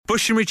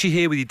Bush and Richie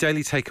here with your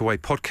Daily Takeaway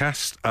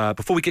podcast.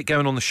 Before we get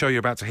going on the show you're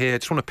about to hear, I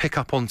just want to pick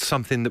up on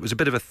something that was a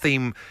bit of a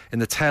theme in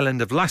the tail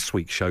end of last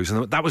week's shows,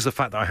 and that was the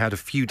fact that I had a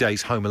few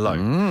days home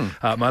alone.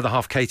 My other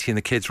half, Katie, and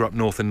the kids were up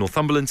north in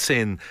Northumberland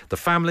seeing the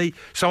family,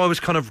 so I was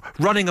kind of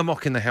running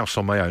amok in the house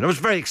on my own. I was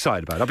very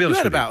excited about it, I'll be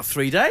honest with you. About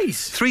 3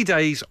 days. 3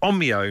 days on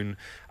my own.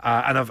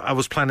 And I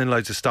was planning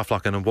loads of stuff,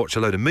 like I'm going to watch a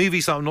load of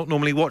movies that I'm not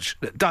normally watch.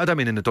 I don't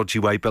mean in a dodgy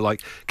way, but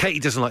like Katie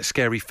doesn't like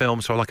scary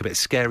films, so I like a bit of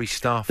scary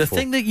stuff. The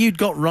thing that you'd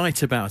got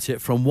right about it,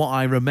 from what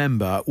I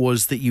remember,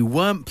 was that you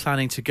weren't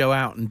planning to go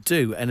out and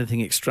do anything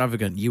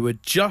extravagant. You were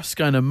just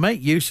going to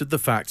make use of the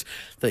fact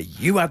that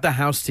you had the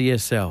house to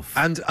yourself.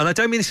 And I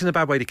don't mean this in a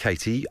bad way to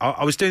Katie.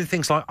 I was doing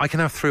things like I can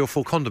have 3 or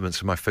 4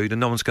 condiments in my food, and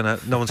no one's gonna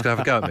have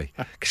a go at me,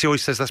 because she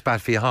always says that's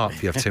bad for your heart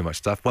if you have too much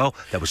stuff. Well,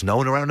 there was no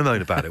one around to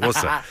moan about it, was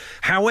there?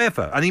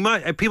 However,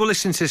 and people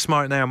listening to this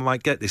right now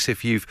might get this,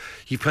 if you've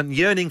been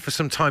yearning for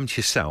some time to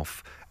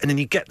yourself, and then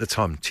you get the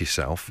time to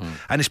yourself,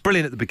 and it's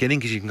brilliant at the beginning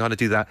because you can kind of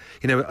do that,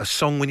 a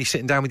song when you're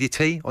sitting down with your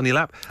tea on your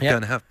lap, going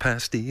to have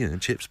pasty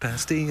and chips,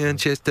 getting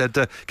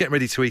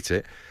ready to eat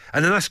it,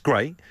 and then that's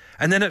great.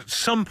 And then at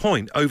some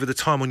point over the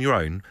time on your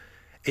own,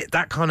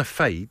 that kind of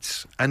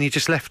fades, and you're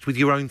just left with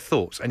your own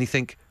thoughts, and you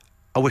think,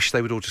 I wish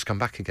they would all just come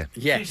back again.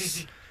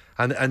 Yes.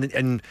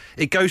 And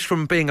it goes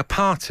from being a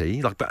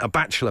party, like a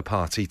bachelor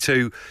party,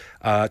 to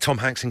Tom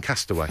Hanks in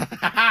Castaway.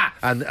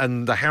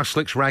 and the house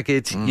looks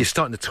ragged. You're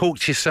starting to talk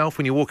to yourself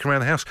when you're walking around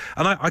the house.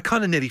 And I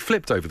kind of nearly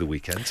flipped over the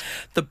weekend.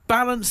 The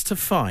balance to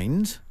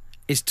find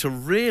is to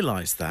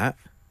realise that,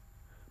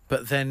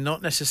 but then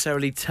not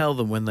necessarily tell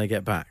them when they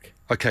get back.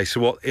 Okay, so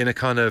what, in a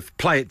kind of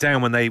play it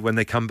down when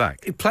they come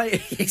back?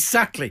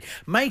 Exactly.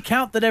 Make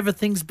out that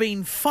everything's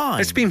been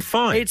fine. It's been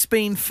fine. It's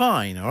been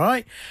fine, all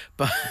right?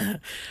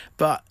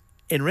 But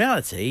in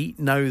reality,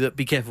 know that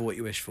be careful what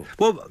you wish for.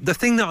 Well, the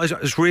thing that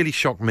has really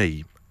shocked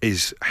me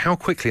is how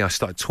quickly I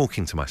started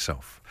talking to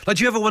myself. Like,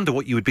 do you ever wonder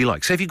what you would be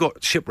like? Say if you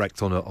got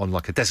shipwrecked on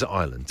like a desert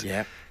island.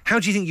 Yeah. How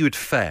do you think you would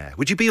fare?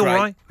 Would you be all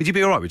right? Would you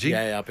be all right, would you?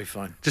 Yeah, I'd be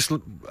fine. Just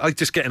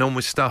getting on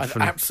with stuff.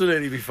 I'd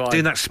absolutely be fine.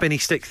 Doing that spinny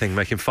stick thing,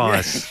 making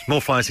fires. Yeah. More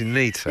fires than you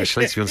need,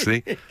 actually, to be honest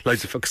with you.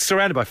 Loads of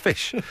surrounded by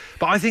fish.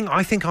 But I think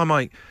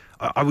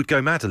I would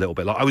go mad a little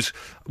bit. Like, I was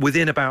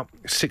within about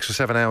 6 or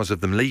 7 hours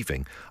of them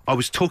leaving, I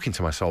was talking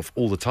to myself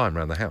all the time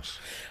around the house.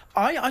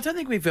 I don't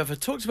think we've ever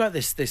talked about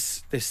this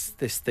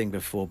thing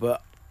before,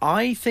 but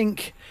I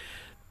think,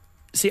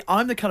 see,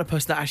 I'm the kind of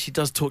person that actually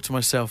does talk to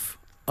myself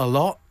a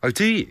lot. Oh,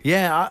 do you?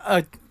 Yeah,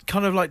 I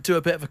kind of like do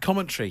a bit of a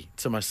commentary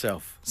to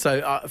myself.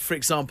 So, for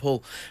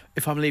example,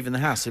 if I'm leaving the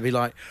house, I'd be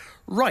like,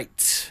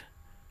 right,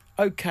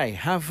 okay,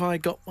 have I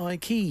got my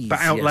keys? But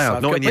out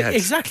loud, not in your head.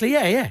 Exactly,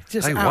 yeah.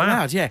 Just out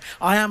loud, yeah.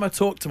 I am a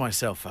talk to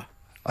myself-er.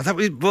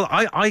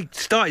 I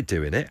started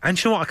doing it,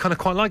 and you know what? I kind of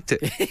quite liked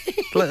it.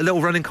 A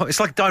little running. It's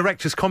like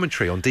director's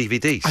commentary on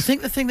DVDs. I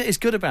think the thing that is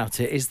good about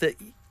it is that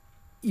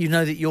you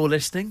know that you're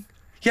listening.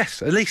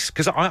 Yes, at least,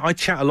 because I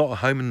chat a lot at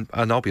home,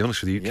 and I'll be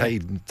honest with you,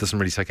 Kate doesn't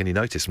really take any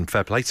notice, and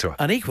fair play to her.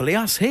 And equally,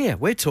 us here,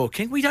 we're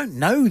talking. We don't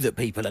know that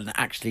people are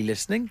actually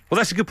listening. Well,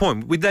 that's a good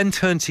point. We then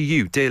turn to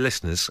you, dear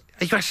listeners.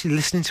 Are you actually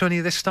listening to any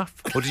of this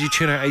stuff? Or did you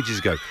tune out ages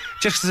ago?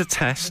 Just as a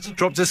test,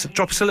 drop us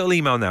a little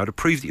email now to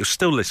prove that you're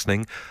still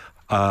listening.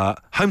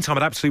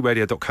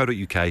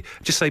 Hometime@absoluteradio.co.uk.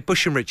 Just say,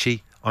 Bush and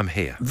Richie, I'm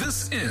here.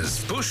 This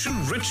is Bush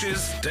and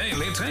Rich's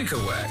Daily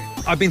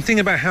Takeaway. I've been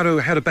thinking about how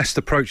to best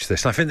approach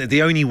this. And I think that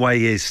the only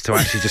way is to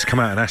actually just come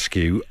out and ask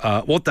you,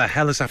 what the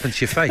hell has happened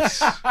to your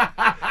face?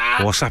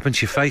 What's happened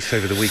to your face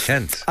over the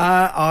weekend?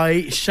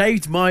 I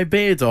shaved my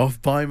beard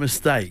off by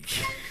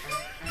mistake.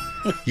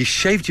 You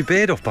shaved your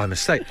beard off by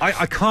mistake?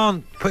 I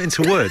can't put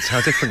into words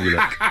how different you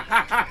look.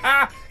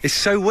 It's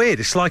so weird.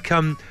 It's like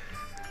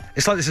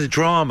this is a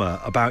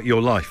drama about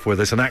your life where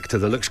there's an actor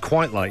that looks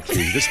quite like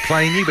you, that's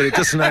playing you, but it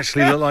doesn't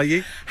actually look like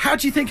you. How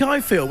do you think I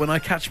feel when I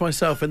catch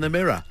myself in the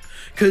mirror?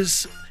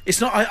 Because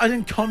it's not, I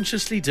didn't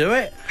consciously do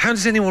it. How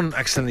does anyone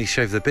accidentally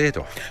shave their beard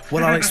off?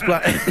 Well, I'll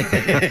explain.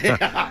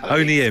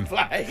 Only him.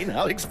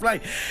 I'll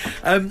explain.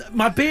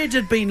 My beard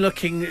had been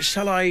looking,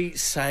 shall I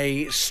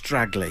say,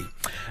 straggly.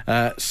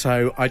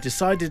 So I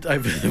decided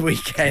over the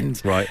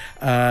weekend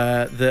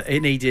that it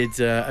needed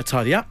a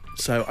tidy up.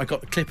 So I got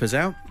the clippers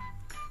out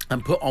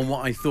and put on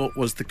what I thought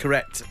was the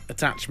correct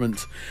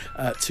attachment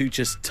to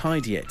just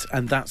tidy it.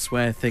 And that's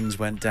where things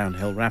went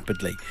downhill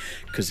rapidly,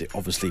 because it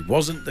obviously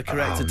wasn't the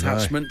correct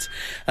attachment.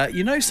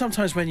 No.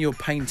 Sometimes when you're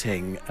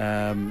painting,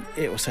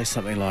 it will say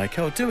something like,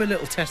 do a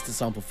little tester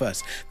sample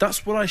first.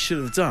 That's what I should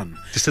have done.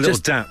 Just a little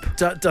dab.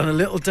 Done a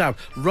little dab.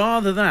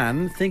 Rather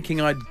than thinking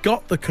I'd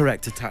got the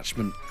correct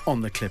attachment on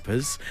the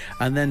clippers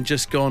and then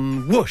just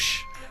gone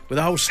whoosh with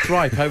a whole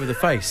stripe over the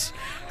face.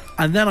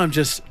 And then I'm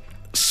just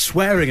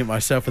swearing at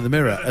myself in the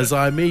mirror as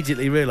I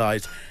immediately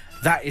realised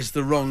that is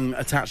the wrong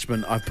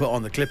attachment I've put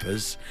on the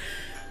clippers.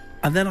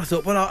 And then I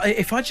thought, well,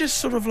 if I just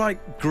sort of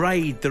like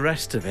grade the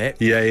rest of it,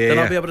 then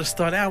I'll be able to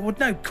start out. Well,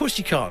 no, of course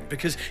you can't,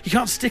 because you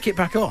can't stick it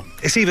back on.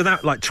 It's either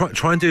that, like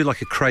try and do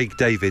like a Craig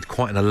David,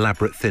 quite an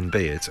elaborate thin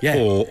beard,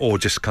 or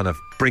just kind of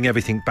bring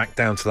everything back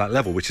down to that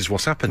level, which is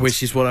what's happened.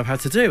 Which is what I've had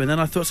to do. And then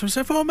I thought to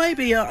myself, well,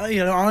 maybe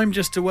I'm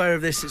just aware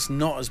of this. It's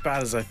not as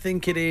bad as I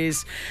think it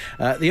is.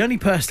 The only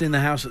person in the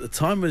house at the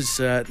time was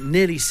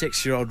nearly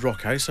 6-year-old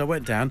Rocco, so I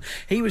went down.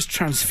 He was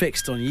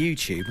transfixed on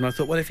YouTube, and I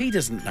thought, well, if he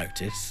doesn't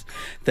notice,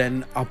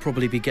 then I'll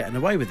probably be getting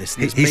away with this.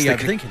 And it's He's me the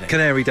overthinking it.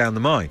 Canary down the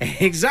mine.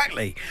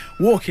 Exactly.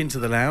 Walk into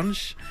the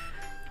lounge,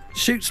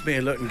 shoots me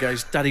a look and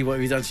goes, Daddy, what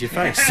have you done to your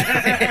face?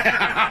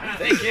 I'm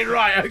thinking,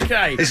 right,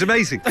 okay. It's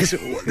amazing. This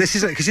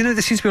is because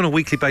this seems to be on a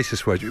weekly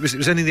basis. Where it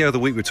was only the other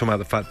week we were talking about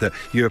the fact that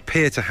you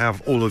appear to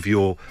have all of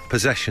your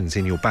possessions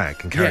in your bag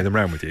and carry them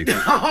around with you.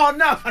 Oh,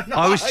 no.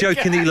 I was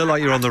joking that you look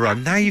like you're on the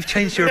run. Now you've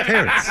changed your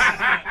appearance.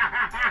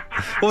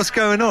 What's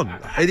going on?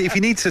 If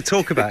you need to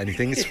talk about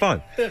anything, it's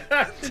fine.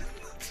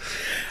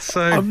 So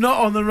I'm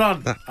not on the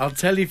run, I'll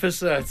tell you for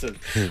certain.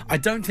 I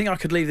don't think I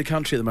could leave the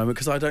country at the moment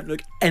because I don't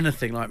look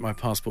anything like my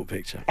passport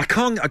picture.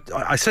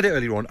 I said it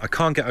earlier on, I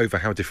can't get over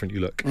how different you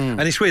look. And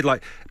it's weird,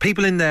 like,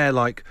 people in there,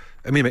 like,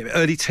 I mean,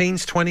 early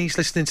teens, 20s,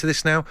 listening to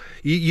this now,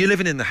 you're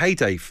living in the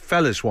heyday,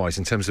 fellas-wise,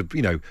 in terms of,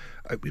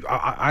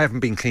 I haven't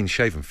been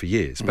clean-shaven for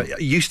years, but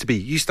you used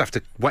to have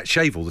to wet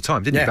shave all the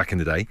time, didn't you, back in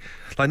the day?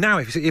 Like now,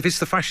 if it's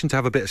the fashion to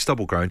have a bit of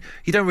stubble growing,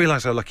 you don't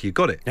realise how lucky you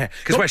got it.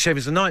 Because wet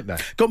shaving's a nightmare.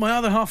 Got my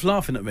other half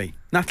laughing at me.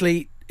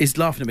 Natalie is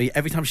laughing at me.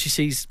 Every time she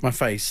sees my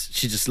face,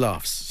 she just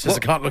laughs. Says, I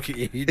can't look at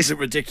you. You look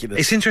ridiculous.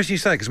 It's interesting you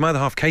say that, because my other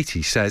half,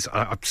 Katie, says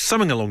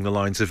something along the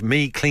lines of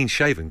me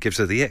clean-shaven gives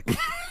her the ick.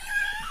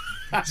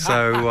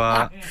 So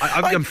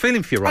I'm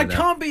feeling for you right now. I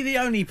can't be the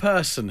only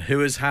person who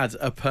has had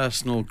a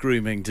personal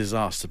grooming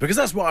disaster, because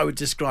that's what I would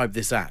describe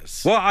this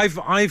as. Well,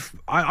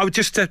 I would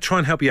just try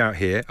and help you out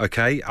here,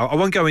 okay? I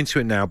won't go into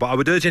it now, but I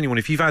would urge anyone,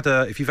 if you've had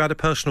a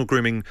personal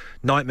grooming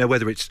nightmare,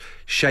 whether it's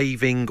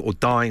shaving or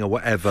dyeing or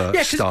whatever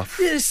stuff.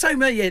 There's so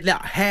many,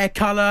 hair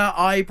colour,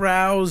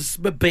 eyebrows,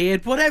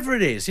 beard, whatever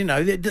it is.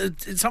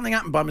 Something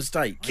happened by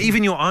mistake.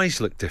 Even your eyes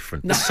look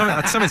different. No.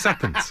 Something's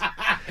happened.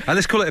 And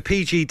let's call it a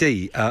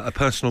PGD, a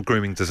personal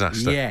grooming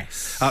disaster.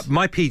 Yes.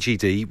 My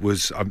PGD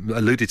was,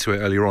 alluded to it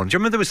earlier on. Do you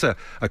remember there was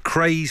a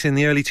craze in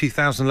the early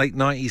 2000s, late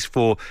 90s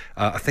for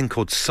a thing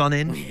called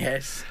Sun-In?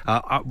 Yes.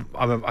 I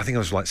think I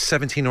was like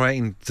 17 or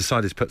 18,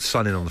 decided to put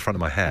Sun-In on the front of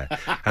my hair.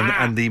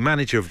 And the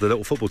manager of the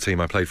little football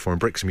team I played for in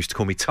Brixham used to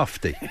call me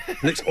Tufty.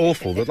 It looks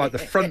awful. Like the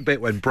front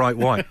bit went bright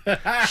white.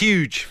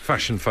 Huge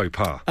fashion faux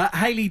pas.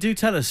 Hayley, do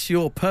tell us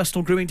your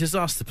personal grooming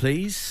disaster,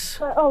 please.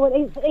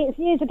 It's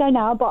years ago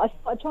now, but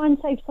I try and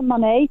save some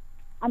money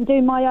and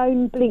do my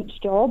own bleach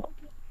job.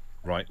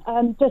 Right.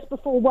 Just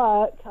before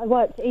work, I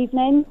worked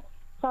evenings,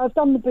 so I've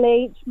done the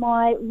bleach.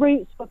 My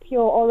roots were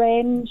pure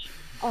orange.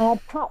 I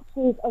had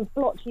patches of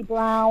blotchy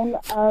brown,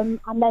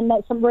 and then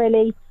there's some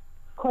really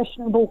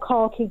questionable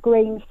khaki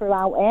green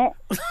throughout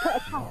it.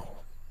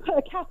 Put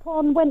a cap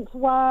on, went to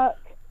work,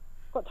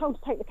 got told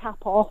to take the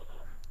cap off.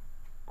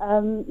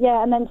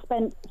 And then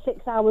spent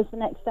 6 hours the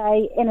next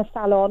day in a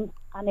salon,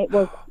 and it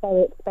was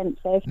very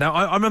expensive. Now,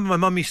 I remember my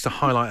mum used to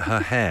highlight her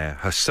hair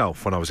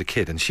herself when I was a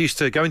kid, and she used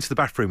to go into the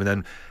bathroom and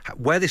then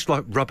wear this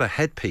like rubber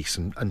headpiece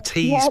and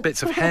tease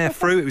bits of hair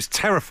through. It was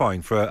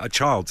terrifying for a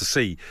child to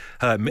see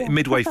her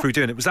midway through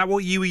doing it. Was that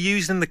what you were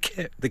using, the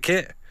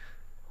kit?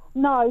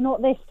 No,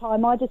 not this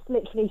time. I just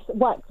literally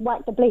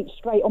whacked the bleach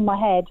straight on my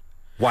head.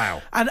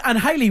 Wow. And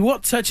Hayley,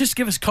 what? Just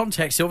give us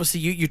context. Obviously,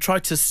 you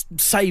tried to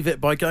save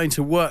it by going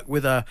to work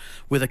with a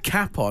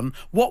cap on.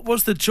 What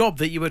was the job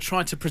that you were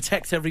trying to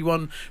protect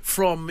everyone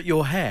from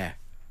your hair?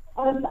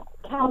 I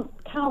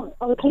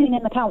was cleaning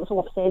the council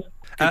offices.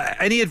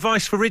 Any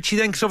advice for Richie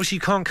then? Because obviously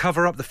you can't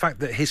cover up the fact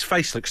that his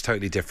face looks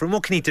totally different.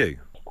 What can he do?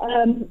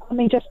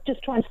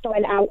 Just try and style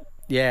it out.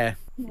 Yeah.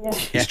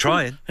 He's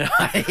trying.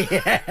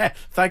 Yeah.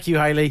 Thank you,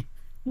 Hayley.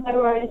 No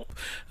worries.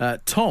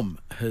 Tom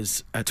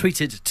has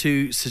tweeted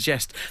to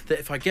suggest that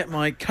if I get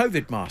my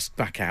COVID mask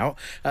back out,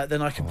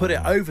 then I can put it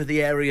over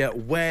the area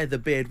where the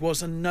beard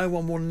was, and no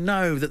one will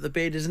know that the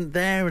beard isn't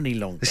there any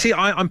longer. See,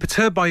 I'm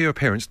perturbed by your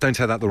appearance. Don't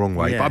take that the wrong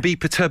way. Yeah. But I'd be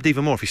perturbed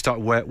even more if you start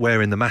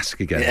wearing the mask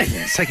again.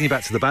 It's taking you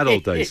back to the bad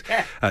old days.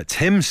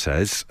 Tim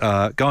says,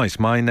 guys,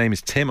 my name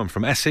is Tim. I'm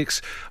from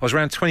Essex. I was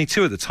around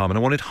 22 at the time and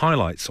I wanted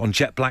highlights on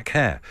jet black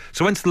hair.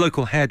 So I went to the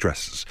local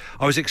hairdressers.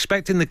 I was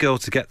expecting the girl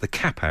to get the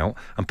cap out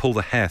and pull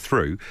the hair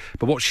through,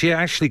 but what she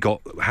actually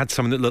got had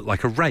something that looked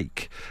like a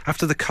rake.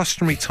 After the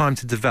customary time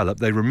to develop,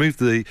 they removed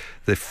the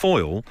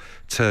foil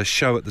to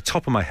show at the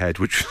top of my head,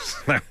 which was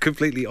now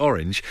completely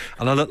orange,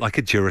 and I looked like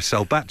a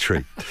Duracell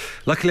battery.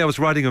 Luckily, I was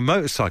riding a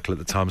motorcycle at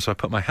the time, so I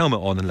put my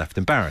helmet on and left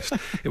embarrassed.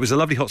 It was a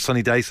lovely hot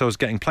sunny day, so I was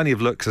getting plenty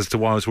of looks as to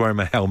why I was wearing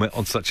my helmet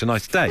on such a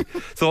nice day.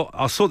 Thought,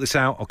 I'll sort this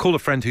out. I'll call a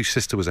friend whose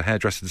sister was a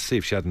hairdresser to see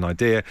if she had an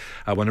idea.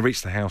 When I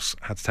reached the house,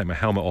 I had to take my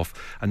helmet off,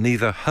 and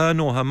neither her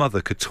nor her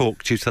mother could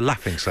talk due to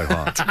laughing so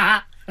hard.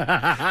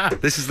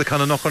 This is the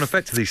kind of knock-on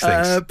effect of these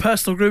things.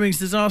 Personal grooming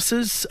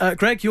disasters.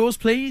 Greg, yours,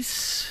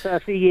 please. A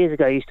few years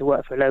ago, I used to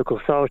work for a local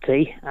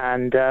authority,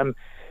 and there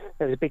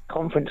was a big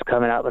conference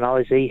coming up, and I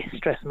was the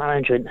stress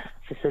management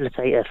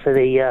facilitator for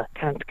the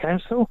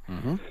council.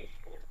 Mm-hmm.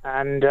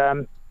 And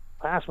I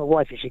asked my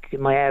wife if she could get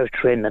my hair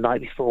trimmed the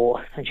night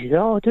before, and she said,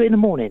 "Oh, I'll do it in the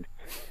morning."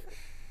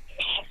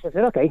 So I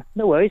said, "Okay,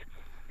 no worries."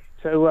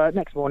 So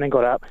next morning,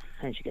 got up,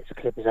 and she gets the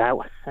clippers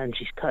out, and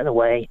she's cutting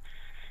away.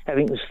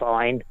 Everything was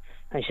fine,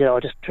 and she said, "Oh,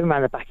 just trim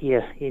around the back of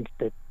your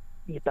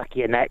back of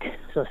your neck."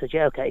 So I said,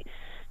 "Yeah, okay."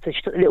 So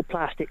she took the little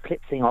plastic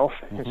clip thing off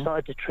and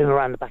started to trim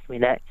around the back of my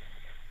neck,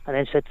 and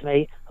then said to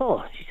me,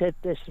 "Oh," she said,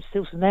 "there's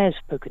still some hairs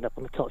poking up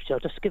on the top, so I'll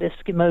just get a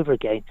skim over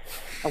again."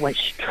 I went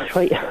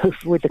straight over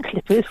with the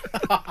clippers.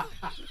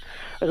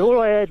 And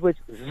all I heard was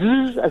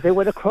zzz as they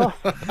went across.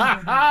 And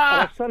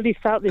I suddenly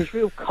felt this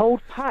real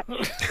cold patch.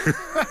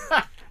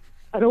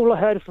 And all I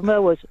heard from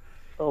her was,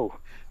 "Oh,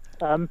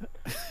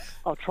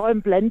 I'll try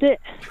and blend it."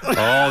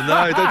 Oh,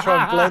 no, don't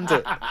try and blend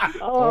it.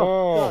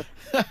 Oh.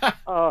 God.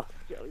 Oh,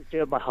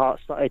 my heart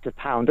started to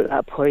pound at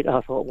that point.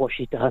 I thought, what's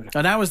she done?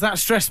 And how was that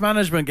stress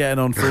management getting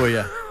on for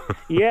you?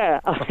 Yeah,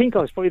 I think I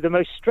was probably the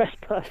most stressed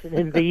person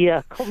in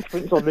the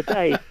conference on the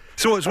day.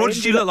 So what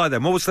did you look like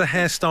then? What was the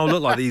hairstyle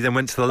look like that you then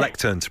went to the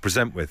lectern to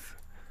present with?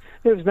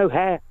 There was no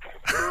hair.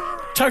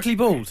 Totally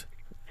bald?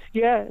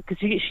 Yeah, because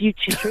she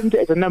trimmed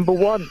it as a number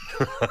one.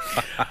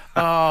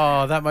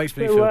 Oh, that makes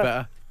me feel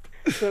better.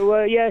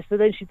 So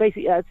then she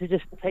basically had to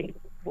just take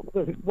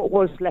what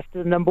was left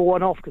of the number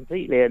one off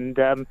completely, and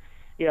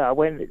I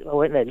went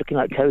there looking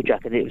like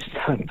Kojak, and it was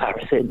so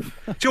embarrassing.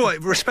 Do you know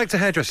what? Respect to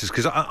hairdressers,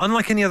 because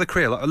unlike any other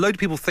career, like, a load of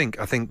people think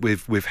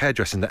with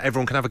hairdressing that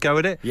everyone can have a go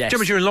at it. Yes. Do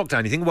you remember during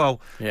lockdown? You think,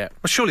 well,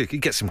 surely you can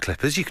get some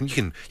clippers. You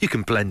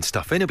can blend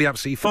stuff in. It'll be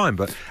absolutely fine.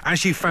 But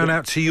as you found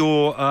out to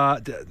your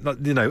a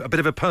bit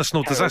of a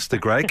personal disaster,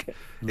 Greg,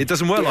 it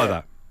doesn't work like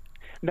that.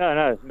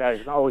 No,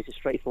 it's not always as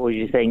straightforward as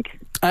you think.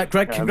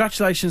 Greg,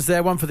 congratulations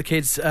there. One for the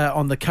kids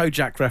on the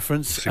Kojak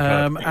reference.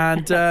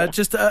 And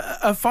just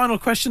a final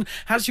question.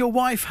 Has your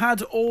wife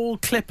had all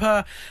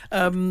clipper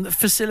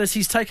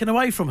facilities taken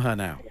away from her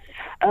now?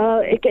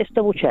 It gets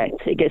double-checked.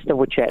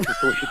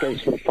 Before she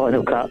goes for the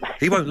final cut.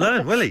 He won't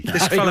learn, will he?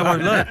 This fellow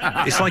won't learn.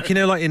 It's like,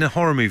 like in a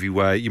horror movie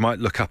where you might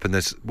look up and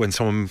there's, when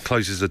someone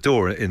closes a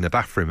door in the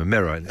bathroom, a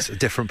mirror, and it's a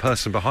different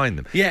person behind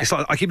them. Yeah. It's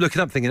like, I keep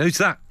looking up thinking, who's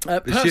that?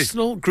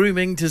 Personal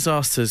grooming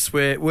disasters.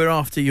 We're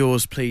after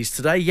yours, please,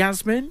 today.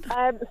 Yasmin?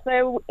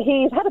 So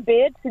he's had a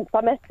beard since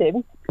I met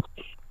him.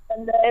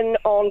 And then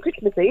on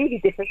Christmas Eve,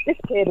 he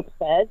disappeared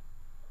upstairs.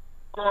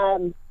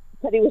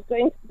 Said he was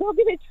going to go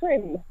give it a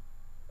trim.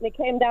 And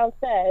he came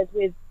downstairs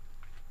with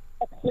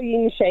a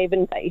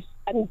clean-shaven face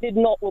and did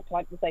not look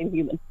like the same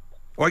human.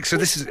 Right, so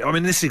this is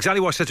exactly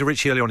what I said to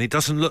Richie earlier on. He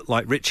doesn't look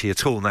like Richie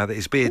at all now that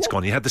his beard's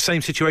gone. You had the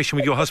same situation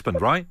with your husband,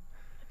 right?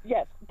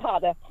 Yes,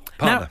 partner.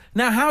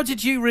 Now, how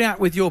did you react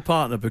with your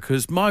partner?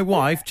 Because my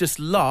wife just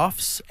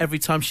laughs every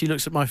time she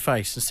looks at my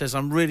face and says,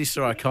 "I'm really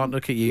sorry, I can't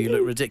look at you. You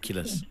look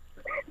ridiculous."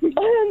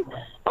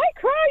 I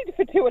cried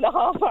for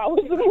 2.5 hours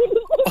and wouldn't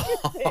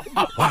look at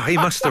him. Wow, he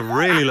must have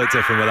really looked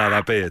different without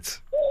that beard.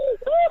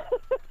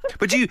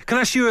 But can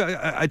I ask you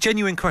a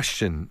genuine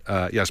question,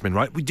 Yasmin,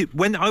 right?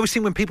 I always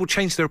think when people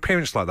change their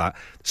appearance like that,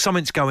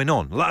 something's going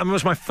on. That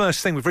was my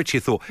first thing with Richie.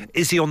 I thought,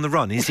 is he on the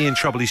run? Is he in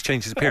trouble? He's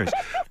changed his appearance.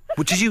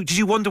 Well, did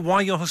you wonder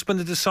why your husband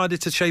had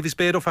decided to shave his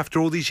beard off after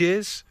all these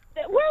years?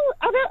 Well,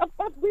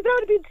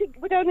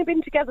 we'd only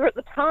been together at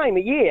the time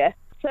a year.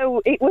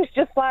 So it was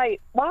just like,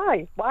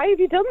 why? Why have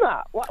you done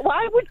that?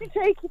 Why would you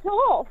take it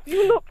off?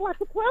 You look like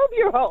a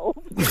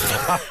 12-year-old.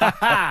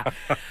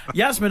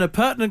 Yasmin, a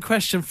pertinent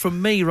question from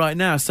me right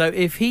now. So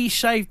if he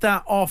shaved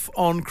that off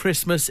on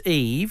Christmas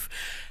Eve,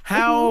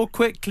 how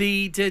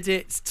quickly did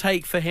it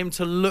take for him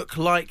to look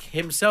like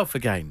himself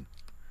again?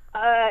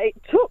 It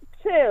took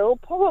till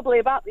probably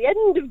about the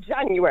end of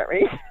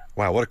January.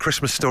 Wow, what a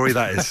Christmas story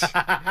that is.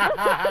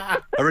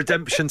 A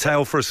redemption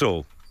tale for us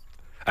all.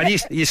 And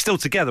you're still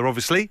together,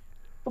 obviously.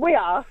 We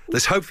are.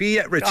 There's hope for you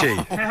yet, Richie.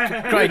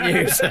 Great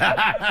news.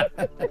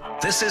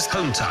 This is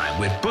Home Time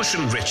with Bush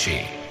and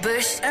Richie.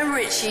 Bush and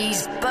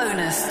Richie's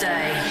bonus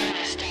day.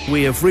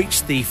 We have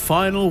reached the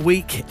final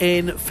week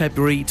in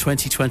February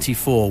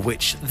 2024,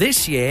 which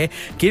this year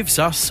gives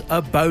us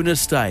a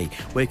bonus day.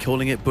 We're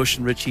calling it Bush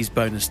and Richie's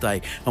bonus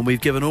day, and we've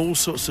given all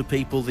sorts of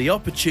people the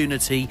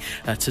opportunity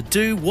to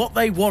do what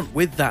they want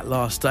with that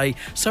last day,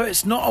 so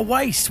it's not a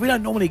waste. We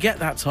don't normally get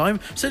that time,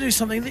 so do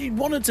something that you'd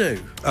want to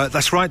do.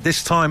 That's right.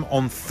 This time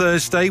on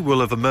Thursday, we'll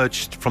have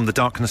emerged from the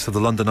darkness of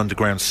the London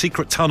Underground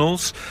secret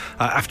tunnels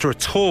after a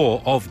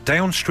tour of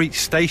Down Street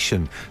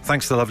Station,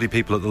 thanks to the lovely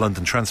people at the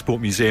London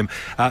Transport Museum.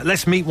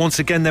 Let's meet once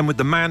again then with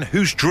the man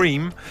whose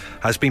dream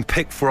has been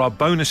picked for our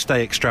bonus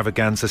day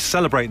extravaganza,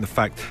 celebrating the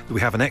fact that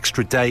we have an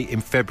extra day in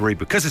February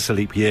because it's a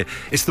leap year.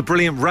 It's the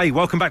brilliant Ray.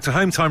 Welcome back to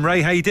Home Time,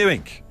 Ray. How are you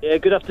doing? Yeah,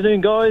 good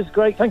afternoon, guys.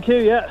 Great, thank you,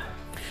 yeah.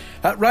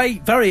 Ray,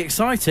 very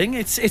exciting.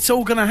 It's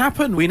all going to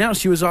happen. We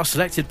announced you as our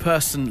selected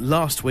person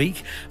last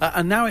week,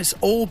 and now it's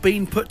all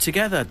been put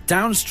together.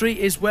 Down Street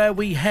is where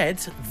we head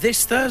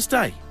this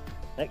Thursday.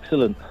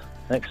 Excellent.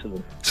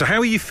 So how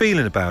are you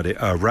feeling about it,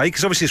 Ray?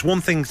 Because obviously it's one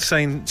thing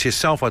saying to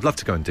yourself, I'd love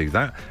to go and do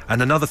that.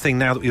 And another thing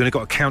now that you've only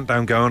got a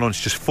countdown going on, it's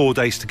just 4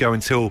 days to go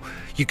until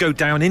you go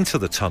down into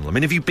the tunnel. I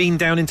mean, have you been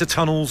down into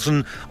tunnels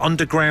and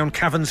underground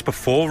caverns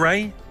before,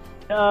 Ray?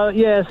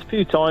 Yes, a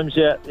few times,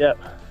 yeah.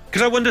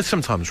 Because I wonder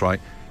sometimes,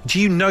 right, do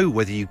you know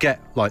whether you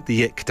get, like,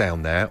 the ick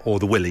down there or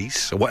the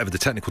willies or whatever the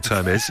technical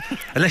term is,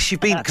 unless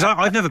you've been... Because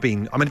I've never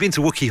been... I mean, I've been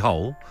to Wookey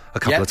Hole a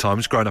couple of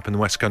times growing up in the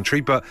West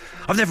Country, but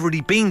I've never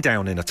really been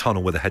down in a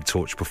tunnel with a head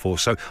torch before,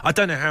 so I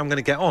don't know how I'm going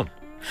to get on.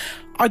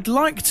 I'd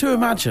like to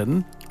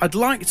imagine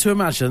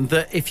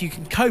that if you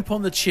can cope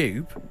on the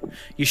tube,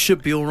 you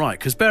should be all right.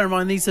 Because bear in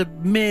mind, these are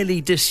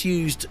merely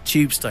disused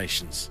tube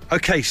stations.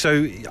 OK,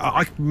 so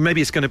maybe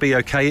it's going to be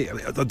OK.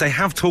 They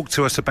have talked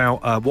to us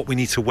about what we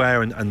need to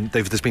wear, and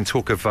there's been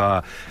talk of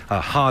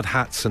hard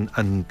hats and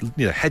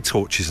head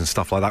torches and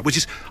stuff like that, which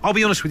is, I'll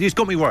be honest with you, it's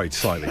got me worried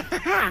slightly.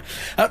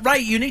 Ray,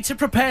 you need to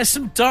prepare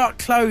some dark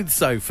clothes,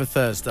 though, for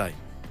Thursday.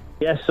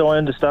 Yes, so I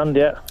understand,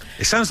 yeah.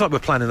 It sounds like we're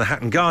planning the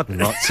Hatton Garden,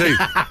 right, too?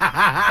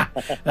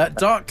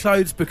 Dark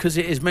clothes, because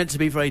it is meant to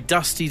be very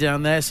dusty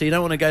down there, so you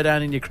don't want to go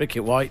down in your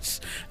cricket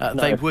whites.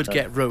 They would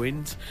get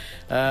ruined.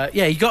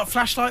 You got a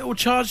flashlight all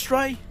charged,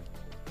 Ray?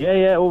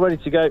 Yeah, all ready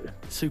to go.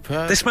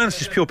 Superb. This man's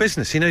just pure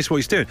business. He knows what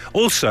he's doing.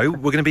 Also,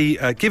 we're going to be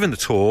given the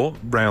tour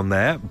round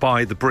there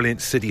by the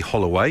brilliant Sidney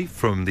Holloway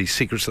from the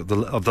Secrets of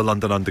the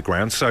London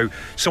Underground. So,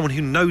 someone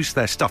who knows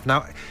their stuff.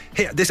 Now,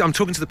 I'm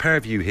talking to the pair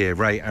of you here,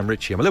 Ray and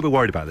Richie. I'm a little bit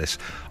worried about this.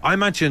 I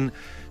imagine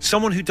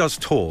someone who does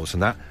tours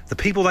and that, the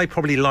people they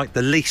probably like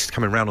the least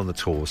coming round on the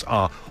tours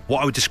are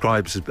what I would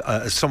describe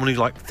as someone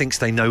who thinks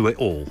they know it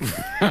all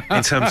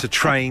in terms of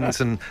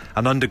trains and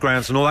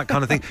undergrounds and all that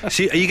kind of thing.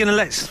 So are you going to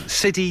let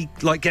Sidney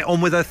get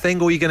on with her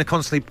thing, or are you going to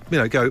constantly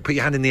go put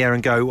your hand in the air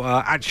and go,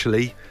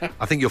 actually,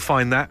 I think you'll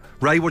find that.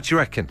 Ray, what do you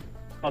reckon?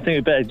 I think we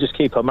better just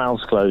keep our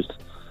mouths closed.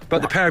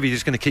 But the pair of you are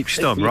just going to keep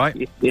stum,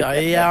 right?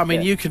 Yeah, I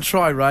mean, you can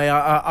try, Ray.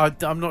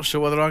 I'm not sure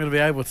whether I'm going to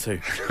be able to.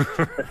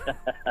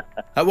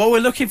 Well, we're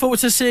looking forward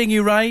to seeing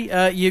you,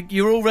 Ray.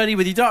 You're all ready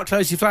with your dark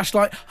clothes, your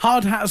flashlight,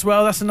 hard hat as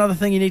well. That's another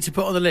thing you need to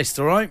put on the list,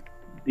 all right?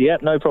 Yeah,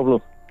 no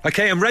problem.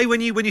 OK, and Ray, when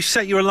you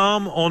set your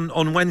alarm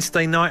on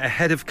Wednesday night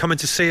ahead of coming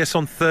to see us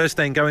on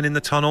Thursday and going in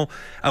the tunnel,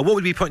 what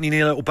would you be putting in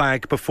your little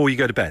bag before you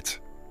go to bed?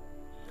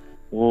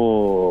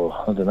 Oh,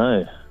 I don't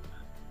know.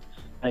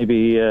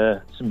 Maybe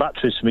some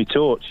batteries for me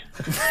torch.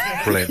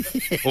 Brilliant.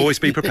 Always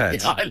be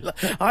prepared.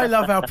 I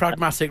love how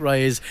pragmatic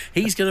Ray is.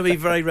 He's going to be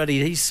very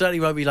ready. He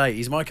certainly won't be late.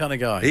 He's my kind of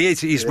guy. He is.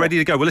 He's ready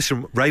to go. Well,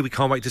 listen, Ray, we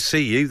can't wait to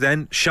see you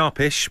then,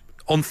 sharpish,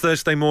 on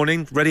Thursday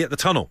morning, ready at the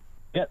tunnel.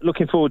 Yeah,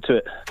 looking forward to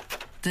it.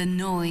 The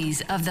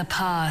noise of the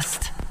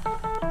past.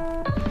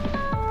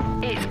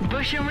 It's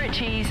Bush and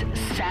Richie's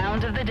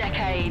Sound of the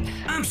Decades.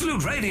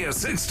 Absolute Radio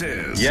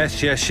 60s.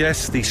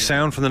 Yes. The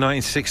sound from the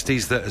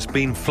 1960s that has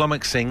been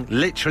flummoxing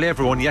literally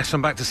everyone. Yes,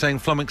 I'm back to saying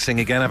flummoxing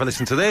again. Have a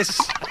listen to this.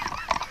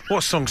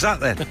 What song's that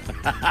then?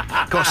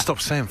 Got to stop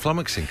saying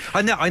flummoxing.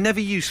 I never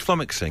use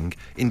flummoxing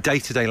in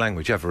day-to-day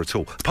language ever at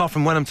all, apart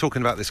from when I'm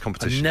talking about this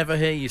competition. I never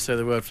hear you say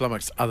the word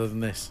flummox other than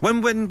this.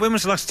 When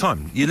was the last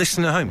time you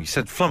listened at home? You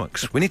said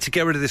flummox. We need to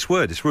get rid of this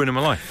word. It's ruining my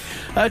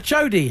life.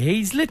 Jodie,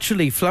 he's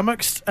literally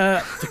flummoxed.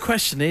 The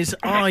question is,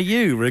 are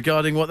you,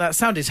 regarding what that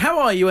sound is? How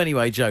are you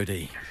anyway,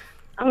 Jodie?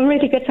 I'm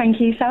really good, thank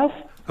you. Yourself?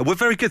 We're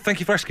very good. Thank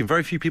you for asking.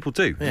 Very few people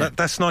do. Yeah.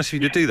 That's nice of you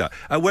to do that.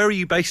 Where are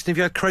you based? And have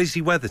you had crazy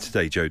weather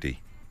today, Jodie?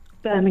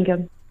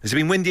 Birmingham. Has it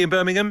been windy in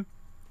Birmingham?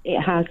 It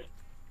has.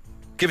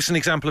 Give us an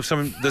example of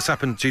something that's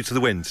happened due to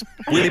the wind.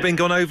 Wheelie bin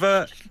gone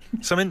over?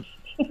 Something?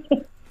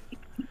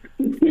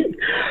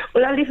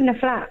 Well, I live in a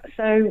flat,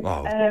 so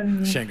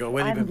she ain't got a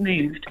wheelie I haven't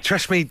bin. moved.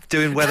 Trust me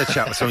doing weather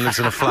chat with someone who lives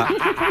in a flat.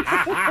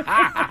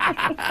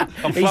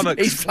 I'm flummoxed.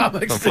 He's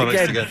flummoxed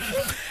again.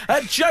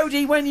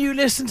 Jodie, when you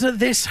listen to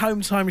this home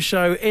time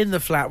show in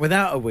the flat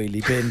without a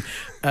wheelie bin,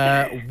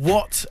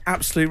 what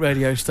absolute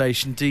radio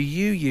station do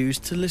you use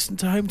to listen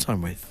to home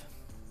time with?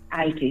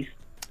 80s.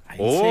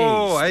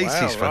 Oh, 80s,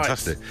 Wow,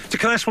 fantastic. right. So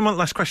can I ask one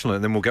last question on it,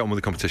 and then we'll get on with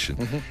the competition?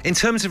 Mm-hmm. In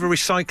terms of a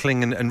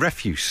recycling and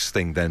refuse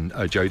thing then,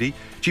 Jodie,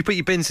 do you put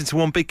your bins into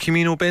one big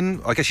communal bin?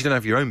 I guess you don't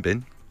have your own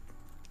bin.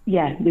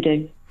 Yeah, we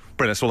do. Brilliant,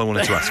 that's all I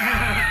wanted to ask.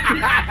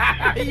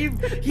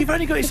 You've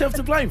only got yourself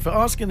to blame for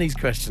asking these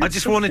questions. I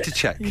just wanted to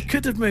check. You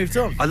could have moved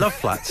on. I love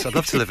flats. I'd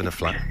love to live in a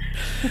flat.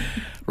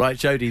 Right,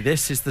 Jodie,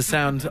 this is the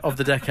sound of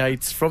the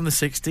decades from the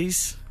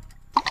 60s.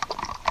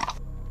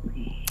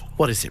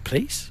 What is it,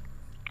 please?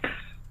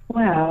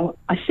 Well,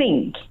 I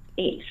think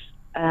it's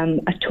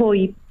a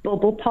toy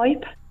bubble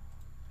pipe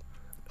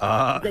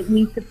that you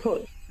used to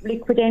put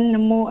liquid in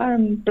and water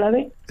and blow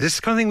it. Is this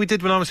the kind of thing we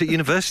did when I was at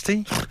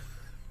university?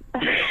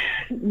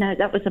 No,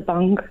 that was a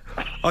bong.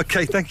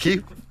 OK, thank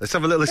you. Let's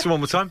have a little listen one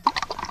more time.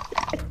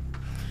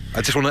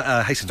 I just want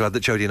to hasten to add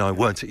that Jodie and I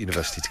weren't at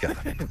university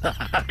together.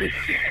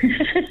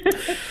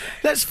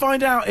 Let's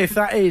find out if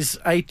that is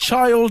a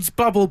child's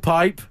bubble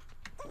pipe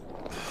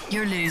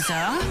You're a loser,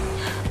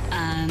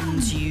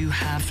 and you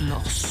have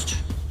lost.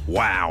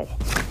 Wow.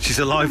 She's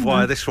a live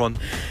wire, this one.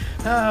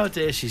 Oh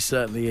dear, she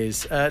certainly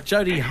is.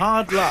 Jodie,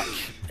 hard luck.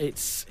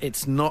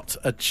 It's not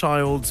a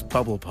child's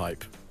bubble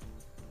pipe.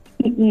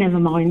 Never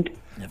mind.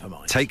 Never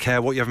mind. Take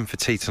care. What are you having for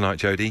tea tonight,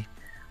 Jodie?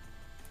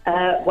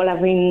 Well,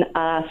 having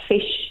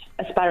fish,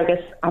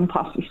 asparagus, and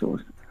parsley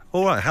sauce.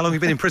 All right. How long have you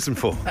been in prison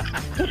for?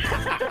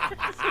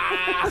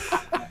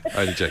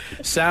 Only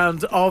joking.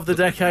 Sound of the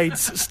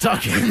decades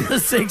stuck in the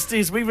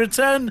 60s. We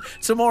return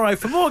tomorrow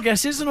for more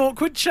guesses and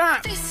awkward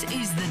chat. This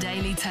is the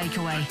Daily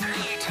Takeaway.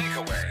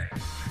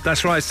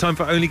 That's right. It's time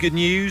for Only Good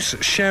News.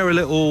 Share a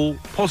little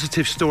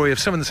positive story of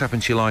something that's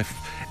happened to your life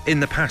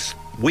in the past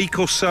week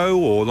or so,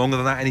 or longer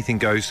than that. Anything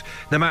goes.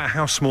 No matter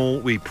how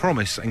small, we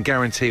promise and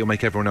guarantee it'll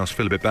make everyone else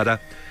feel a bit better.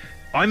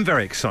 I'm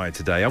very excited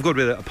today. I've got a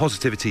bit of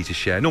positivity to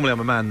share. Normally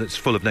I'm a man that's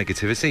full of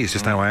negativity. It's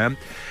just how I am.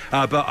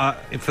 But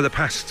for the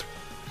past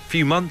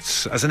few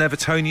months as an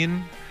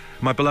Evertonian,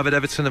 my beloved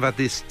Everton have had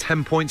this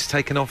 10 points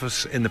taken off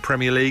us in the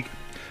Premier League,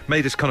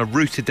 made us kind of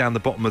rooted down the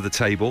bottom of the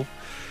table.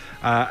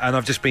 And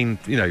I've just been,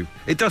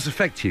 it does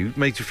affect you,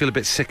 makes you feel a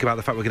bit sick about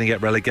the fact we're going to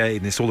get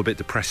relegated and it's all a bit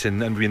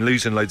depressing and we've been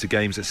losing loads of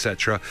games,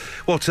 etc.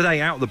 Well,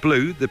 today, out of the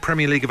blue, the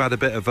Premier League have had a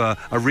bit of a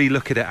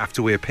re-look at it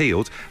after we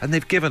appealed and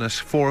they've given us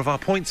 4 of our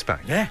points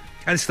back. Yeah.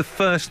 And it's the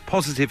first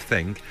positive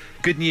thing,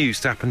 good news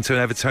to happen to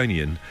an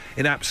Evertonian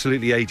in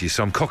absolutely ages,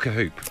 so I'm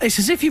cock-a-hoop. It's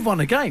as if you've won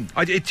a game.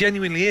 It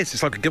genuinely is.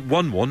 It's like I get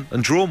won one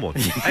and drawn one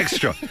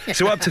extra.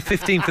 So up to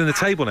 15th in the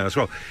table now as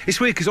well. It's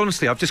weird because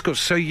honestly, I've just got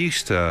so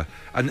used to,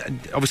 and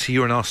obviously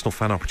you're an Arsenal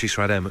fan, our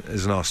producer Adam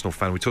is an Arsenal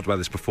fan, we talked about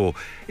this before,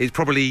 it's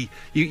probably,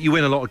 you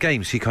win a lot of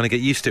games, so you kind of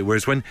get used to it,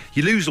 whereas when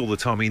you lose all the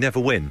time and you never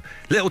win,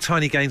 little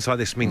tiny games like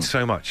this mean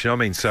so much, you know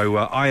what I mean? So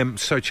I am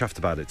so chuffed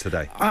about it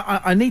today.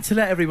 I need to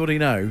let everybody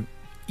know,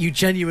 you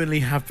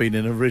genuinely have been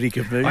in a really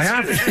good mood. I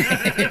have.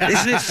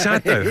 Isn't it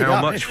sad, though, how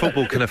much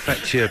football can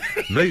affect your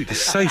mood?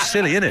 It's so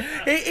silly, isn't it?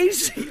 It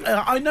is.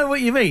 I know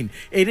what you mean.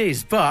 It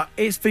is, but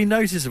it's been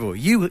noticeable.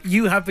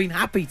 You have been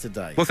happy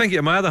today. Well, thank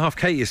you. My other half,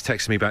 Katie, has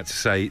texted me back to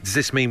say, does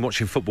this mean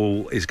watching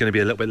football is going to be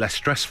a little bit less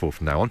stressful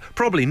from now on?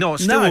 Probably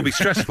not. Still will be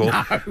stressful,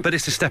 but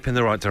it's a step in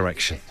the right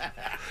direction.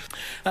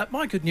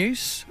 My good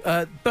news,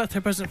 birthday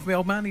present from my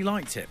old man, he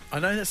liked it. I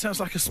know that sounds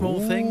like a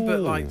small thing, but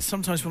like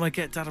sometimes when I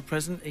get Dad a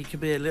present, he can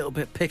be a little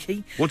bit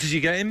picky. What did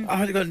you get him?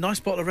 I got a nice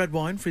bottle of red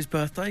wine for his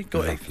birthday.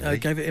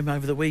 Gave it him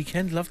over the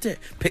weekend, loved it.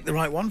 Picked the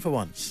right one for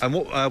once. And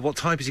what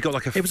type has he got?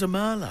 It was a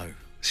Merlot.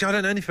 See, I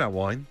don't know anything about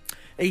wine.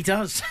 He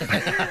does.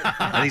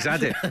 And he's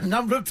had it. A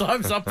number of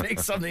times I pick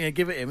something and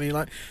give it him and he's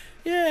like,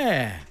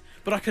 yeah.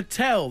 But I could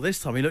tell this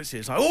time he looks at it,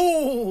 it's like,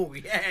 oh,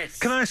 yes.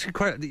 Can I ask you a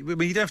question? I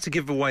mean, you don't have to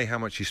give away how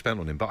much you spent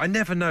on him, but I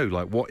never know,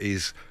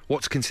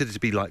 what's considered to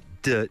be,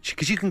 dirt cheap.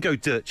 Because you can go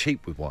dirt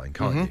cheap with wine,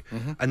 can't you?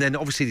 Mm-hmm. And then,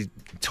 obviously,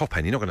 top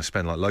end, you're not going to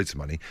spend, loads of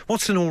money.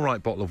 What's an all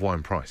right bottle of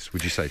wine price,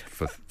 would you say,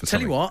 for Tell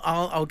something? you what,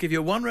 I'll give you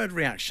a one-word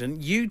reaction.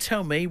 You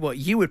tell me what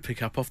you would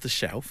pick up off the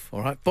shelf,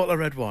 all right? Bottle of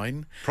red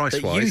wine.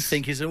 Price-wise. That you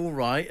think is all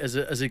right as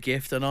a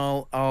gift, and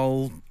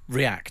I'll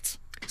react.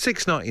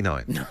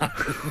 $6.99. No.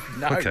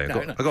 Okay,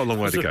 I've got a long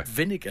way to go.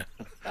 Vinegar.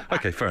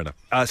 Okay, fair enough.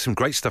 Some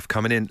great stuff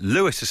coming in.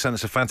 Lewis has sent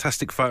us a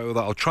fantastic photo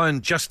that I'll try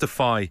and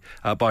justify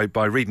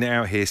by reading it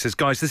out here. It says,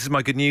 guys, this is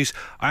my good news.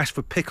 I asked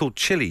for pickled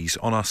chilies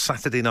on our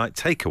Saturday night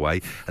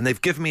takeaway, and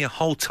they've given me a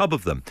whole tub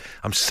of them.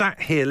 I'm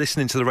sat here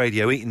listening to the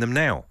radio, eating them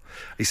now.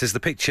 He says the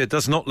picture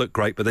does not look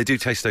great, but they do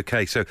taste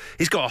okay. So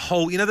he's got a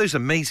whole, those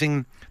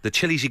amazing, the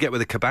chilies you get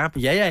with a kebab?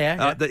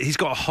 Yeah. He's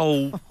got a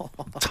whole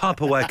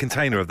Tupperware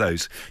container of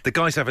those. The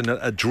guy's having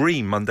a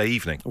dream Monday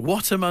evening.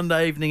 What a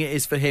Monday evening it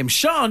is for him.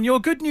 Sean, your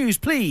good news,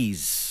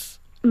 please.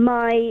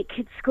 My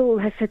kids' school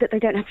has said that they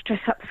don't have to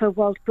dress up for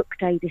World Book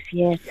Day this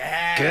year.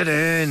 Yes. Get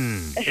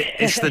in.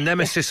 It's the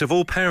nemesis of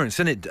all parents,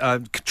 isn't it?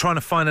 Trying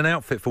to find an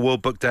outfit for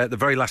World Book Day at the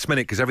very last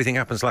minute, because everything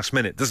happens last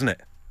minute, doesn't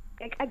it?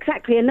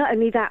 Exactly, and not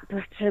only that,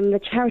 but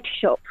the charity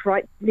shop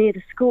right near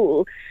the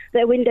school,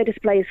 their window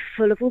display is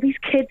full of all these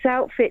kids'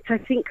 outfits. I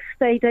think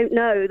they don't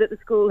know that the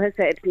school has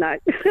said no.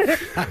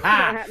 It's not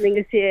happening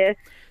this year.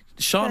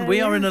 Sean, we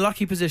are in a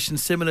lucky position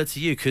similar to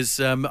you, because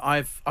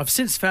I've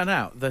since found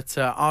out that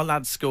our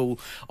lads' school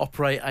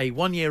operate a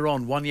 1 year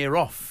on, 1 year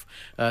off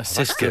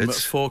system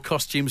for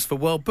costumes for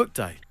World Book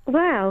Day.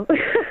 Wow.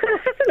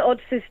 That's an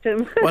odd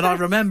system. Well, I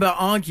remember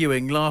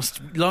arguing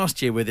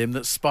last year with him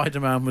that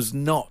Spider-Man was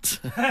not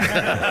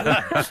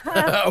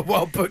a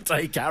World Book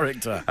Day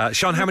character.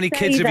 Sean, how many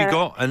kids have you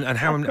got, and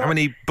how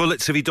many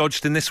bullets have you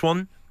dodged in this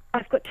one?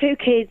 I've got 2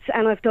 kids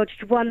and I've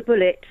dodged 1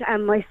 bullet,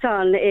 and my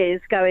son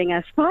is going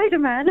as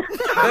Spider-Man.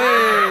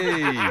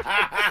 Hey!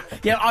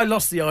 Yeah, I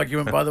lost the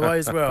argument, by the way,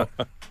 as well.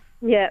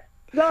 Yeah.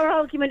 Our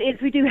argument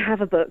is we do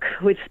have a book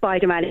with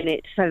Spider-Man in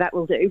it, so that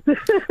will do.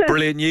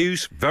 Brilliant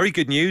news. Very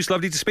good news.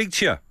 Lovely to speak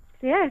to you.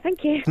 Yeah,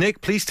 thank you. Nick,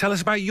 please tell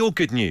us about your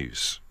good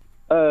news.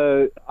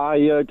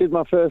 I did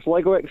my first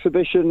Lego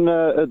exhibition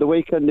at the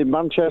weekend in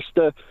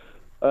Manchester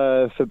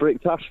for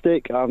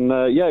Bricktastic, and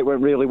it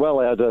went really well.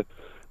 I had a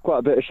quite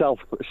a bit of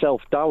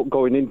self-doubt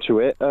going into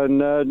it, and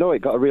no,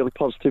 it got a really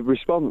positive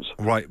response.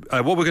 Right.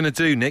 What we're going to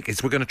do, Nick,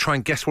 is we're going to try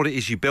and guess what it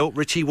is you built.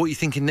 Richie, what are you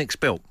thinking Nick's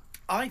built?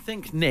 I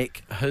think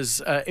Nick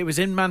has... it was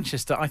in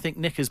Manchester. I think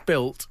Nick has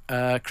built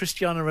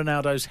Cristiano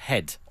Ronaldo's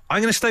head.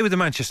 I'm going to stay with the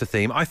Manchester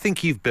theme. I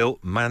think you've built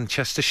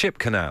Manchester Ship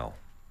Canal.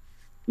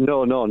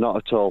 No, not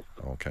at all.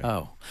 Okay.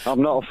 Oh.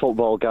 I'm not a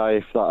football guy,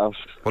 if that helps.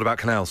 What about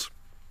canals?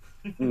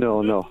 No.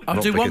 I'll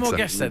Not do for one kids more then.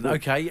 guess then.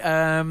 Okay.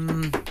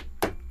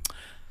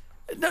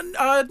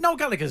 Noel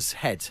Gallagher's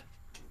head.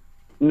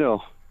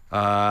 No.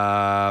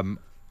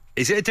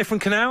 Is it a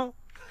different canal?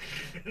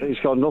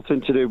 It's got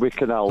nothing to do with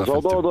canals,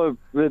 although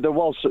there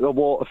was a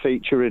water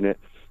feature in it.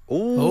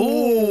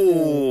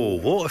 Oh,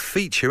 what a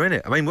feature in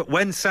it. I mean,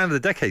 when Sound of the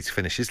Decades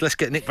finishes, let's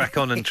get Nick back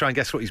on and try and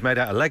guess what he's made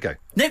out of Lego.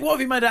 Nick, what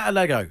have you made out of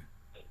Lego?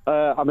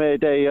 I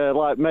made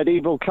a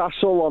medieval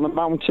castle on a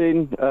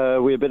mountain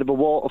with a bit of a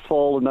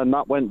waterfall, and then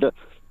that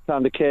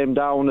kind of came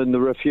down, and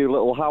there were a few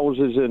little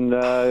houses and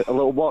a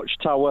little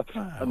watchtower,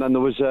 and then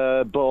there was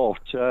a boat.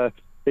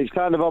 It's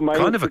kind of on my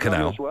kind of a Instagram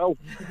canal as well.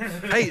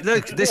 Hey,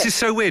 look, this is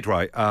so weird,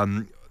 right?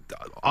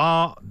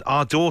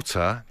 Our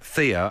daughter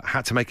Thea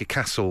had to make a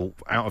castle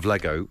out of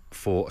Lego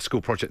for a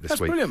school project this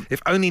That's week. brilliant.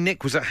 If only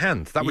Nick was at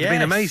hand, that would have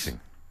been Yes. amazing.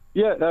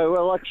 Yeah,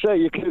 well, like I say,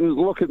 you can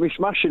look at me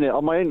smashing it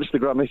on my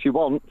Instagram if you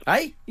want.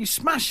 Hey, you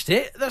smashed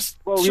it. That's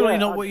Well, surely yeah,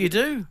 not what you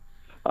do.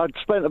 I'd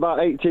spent about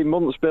 18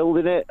 months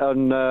building it,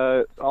 and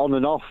on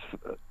and off,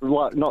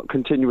 like not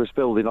continuous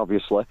building,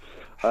 obviously.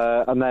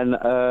 And then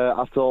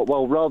I thought,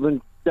 well, rather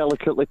than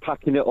delicately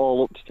packing it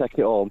all up to take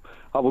it home,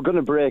 I was going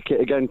to break it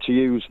again to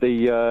use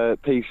the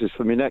pieces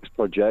for my next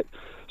project.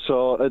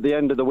 So at the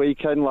end of the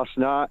weekend last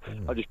night,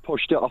 I just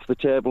pushed it off the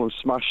table and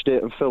smashed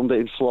it and filmed it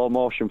in slow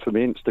motion for my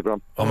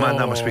Instagram. Oh man,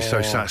 that must be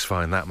so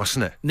satisfying, that,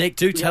 mustn't it? Nick,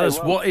 do tell us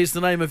well- what is the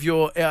name of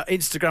your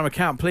Instagram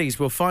account, please.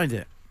 We'll find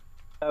it.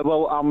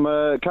 Well, I'm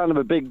kind of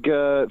a big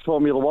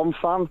Formula One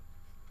fan.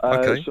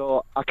 Okay.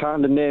 So I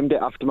kind of named it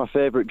after my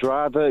favourite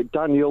driver,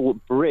 Daniel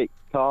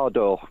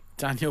Ricciardo.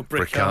 Daniel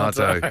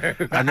Ricciardo.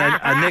 And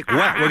then, Nick,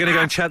 we're going to go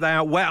and check that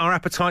out. Whet our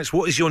appetites.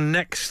 What is your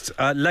next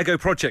Lego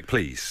project,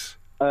 please?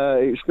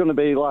 It's going to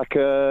be like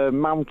a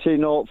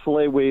mountain,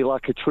 hopefully, with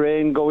like a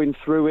train going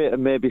through it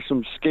and maybe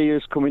some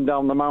skiers coming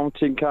down the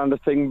mountain kind of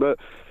thing. But,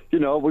 you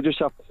know, we'll just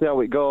have to see how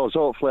it goes.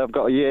 Hopefully I've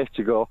got a year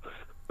to go.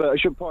 But I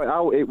should point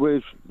out it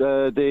was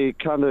the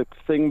kind of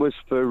thing was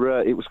for,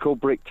 it was called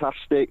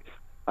Bricktastic,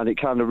 and it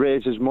kind of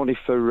raises money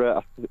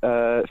for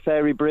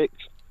fairy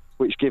bricks,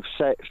 which gives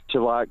sex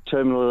to like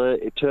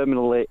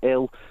terminally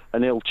ill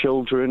and ill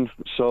children.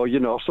 So, you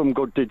know, some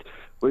good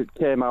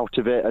came out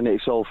of it, and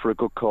it's all for a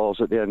good cause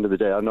at the end of the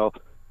day, I know.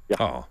 Yeah.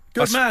 Oh,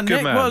 Good man,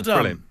 Nick. Well done.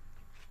 Brilliant.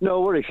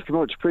 No worries,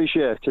 much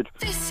appreciated.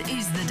 This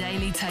is the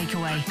Daily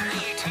Takeaway.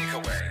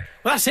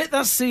 Well, that's it.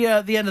 That's the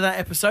end of that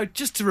episode.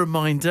 Just a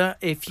reminder,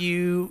 if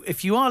you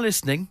are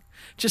listening,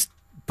 just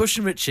Bush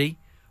and Richie,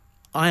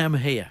 I am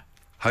here.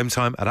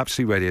 Hometime at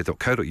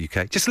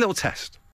absoluteradio.co.uk. Just a little test.